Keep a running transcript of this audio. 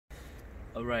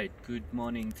Alright, good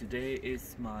morning. Today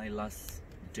is my last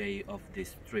day of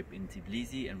this trip in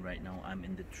Tbilisi, and right now I'm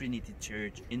in the Trinity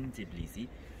Church in Tbilisi.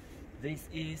 This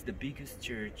is the biggest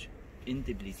church in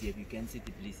Tbilisi. As you can see,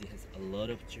 Tbilisi has a lot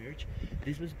of church.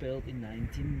 This was built in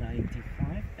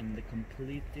 1995 and they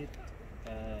completed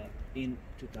in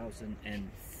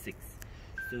 2006.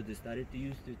 So they started to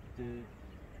use the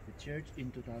church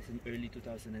in early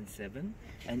 2007,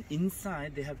 and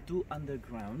inside they have two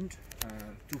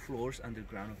floors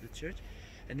underground of the church.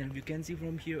 And then you can see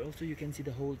from here also, you can see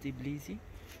the whole Tbilisi,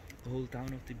 the whole town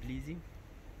of Tbilisi.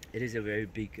 It is a very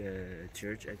big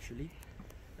church actually.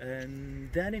 And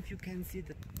then if you can see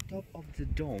the top of the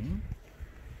dome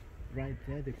right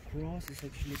there, the cross is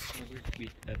actually covered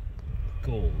with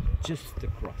gold, just the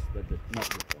cross, but not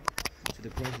the cross. So the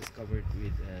cross is covered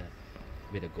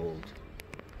with a gold.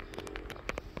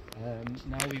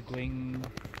 Now we're going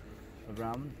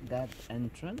around that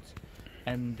entrance,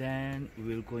 and then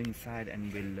we'll go inside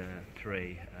and we'll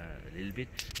pray a little bit.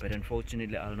 But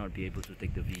unfortunately I'll not be able to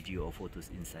take the video or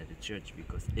photos inside the church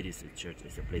because it is a church,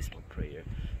 it's a place for prayer,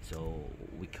 so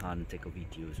we can't take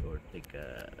videos or take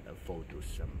photos,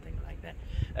 something like that.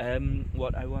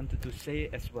 What I wanted to say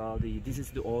as well, this is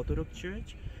the Orthodox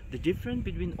church. The difference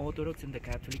between Orthodox and the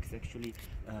Catholics actually,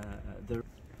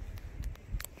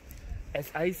 as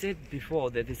I said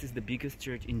before, that this is the biggest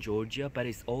church in Georgia, but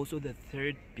it's also the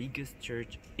third biggest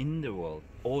church in the world,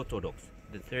 Orthodox,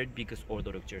 the third biggest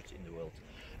Orthodox church in the world.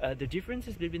 The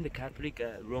differences between the Catholic,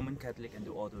 Roman Catholic and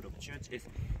the Orthodox church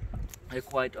is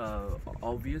quite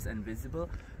obvious and visible.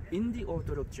 In the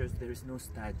Orthodox church there is no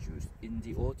statues. In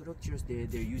the Orthodox church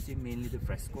they're using mainly the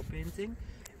fresco painting,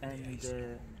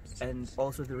 and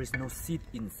also there is no seat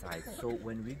inside. So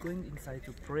when we're going inside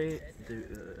to pray,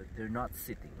 they're not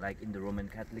sitting like in the Roman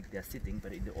Catholic. They're sitting,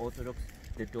 but in the Orthodox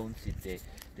they don't sit.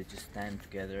 They just stand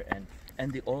together,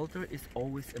 and the altar is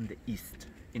always in the east.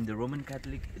 In the Roman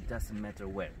Catholic it doesn't matter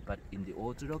where, but in the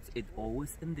Orthodox it's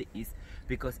always in the east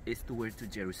because it's toward to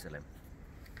Jerusalem.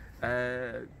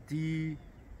 The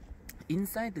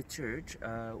inside the church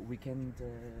we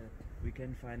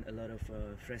can find a lot of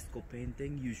fresco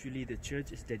painting. Usually the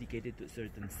church is dedicated to a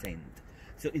certain saint.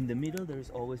 So in the middle there is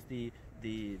always the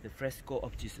fresco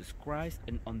of Jesus Christ,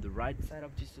 and on the right side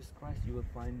of Jesus Christ you will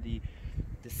find the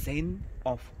saint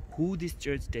of who this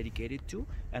church dedicated to,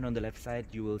 and on the left side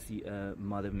you will see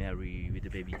Mother Mary with the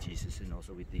baby Jesus, and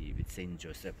also with Saint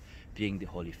Joseph, being the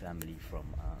Holy Family from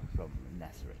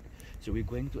Nazareth. So we're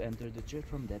going to enter the church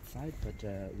from that side, but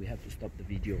we have to stop the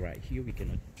video right here. We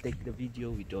cannot take the video,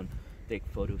 we don't take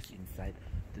photos inside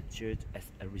the church as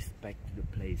a respect to the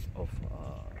place of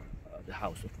the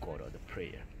house of God or the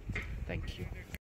prayer. Thank you.